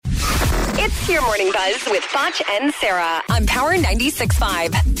It's your Morning Buzz with Foch and Sarah on Power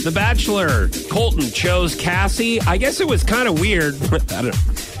 96.5. The Bachelor, Colton chose Cassie. I guess it was kind of weird.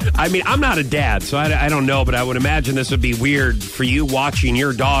 I mean, I'm not a dad, so I don't know, but I would imagine this would be weird for you watching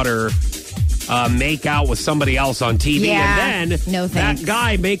your daughter make out with somebody else on TV. Yeah, and then no thanks. that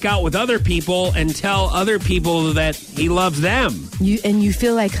guy make out with other people and tell other people that he loves them. You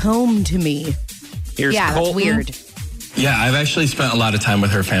feel like home to me. Here's Yeah, Colton. that's weird. Yeah, I've actually spent a lot of time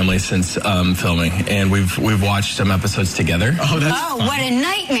with her family since filming, and we've watched some episodes together. Oh, what a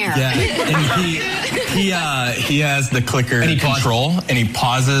nightmare. Yeah, and he has the clicker control, and he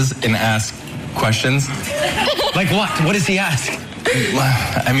pauses and asks questions. Like what? What does he ask?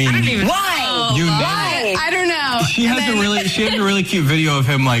 I mean, Why? you name Why? I don't know. She has a really cute video of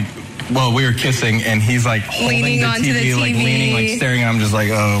him we were kissing, and he's like holding Leaning the onto TV, the like TV. leaning, like staring, and I'm just like,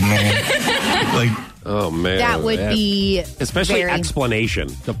 oh man. Oh, man. That would be Especially very... explanation.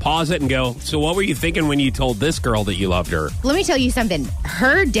 To pause it and go, so what were you thinking when you told this girl that you loved her? Let me tell you something.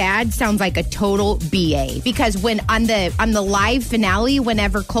 Her dad sounds like a total BA because when on the live finale,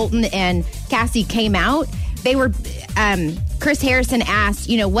 whenever Colton and Cassie came out, they were Chris Harrison asked,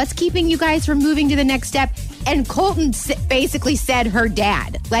 what's keeping you guys from moving to the next step? And Colton basically said her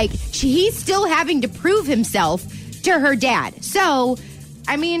dad. Like, he's still having to prove himself to her dad. So,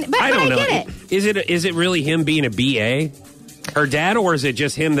 I mean, but I get it. Is it really him being a BA? Her dad, or is it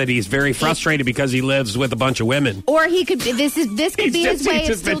just him that he's very frustrated because he lives with a bunch of women? Or he could. This could be his way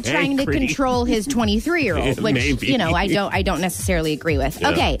of still trying to control his 23-year-old, which Maybe. I don't necessarily agree with.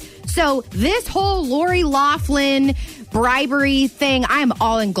 Yeah. Okay, so this whole Lori Loughlin bribery thing, I'm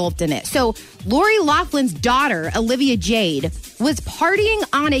all engulfed in it. So Lori Loughlin's daughter, Olivia Jade, was partying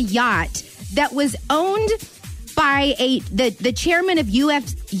on a yacht that was owned by the chairman of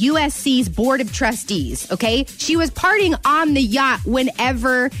USC's board of trustees, okay? She was partying on the yacht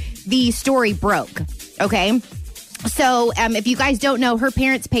whenever the story broke, okay? So if you guys don't know, her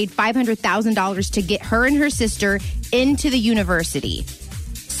parents paid $500,000 to get her and her sister into the university.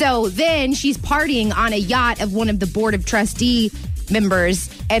 So then she's partying on a yacht of one of the board of trustee members,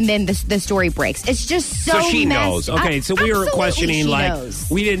 and then the story breaks. It's just so she knows. Okay, so we were questioning,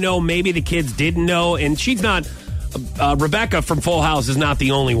 we didn't know, maybe the kids didn't know, and she's not... Rebecca from Full House is not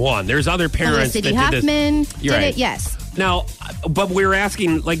the only one. There's other parents Felicity that Huffman did it, yes. Now, but we were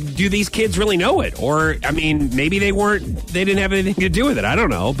asking, do these kids really know it? Or, I mean, maybe they didn't have anything to do with it. I don't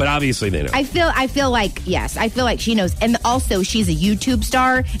know, but obviously they know. I feel like, yes, I feel like she knows. And also, she's a YouTube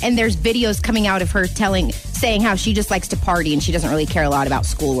star, and there's videos coming out of her saying how she just likes to party and she doesn't really care a lot about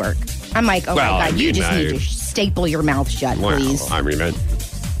schoolwork. I'm like, my God, you just need to staple your mouth shut, please. I mean, it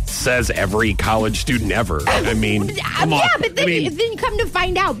says every college student ever. I mean, come on. Yeah, but then come to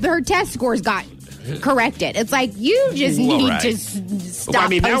find out, her test scores got corrected. It's like, you just need to stop. I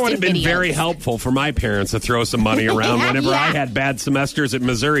mean, that would have been videos. very helpful for my parents to throw some money around whenever I had bad semesters at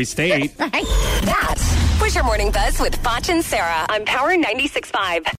Missouri State. That was your Morning Buzz with Foch and Sarah on Power 96.5.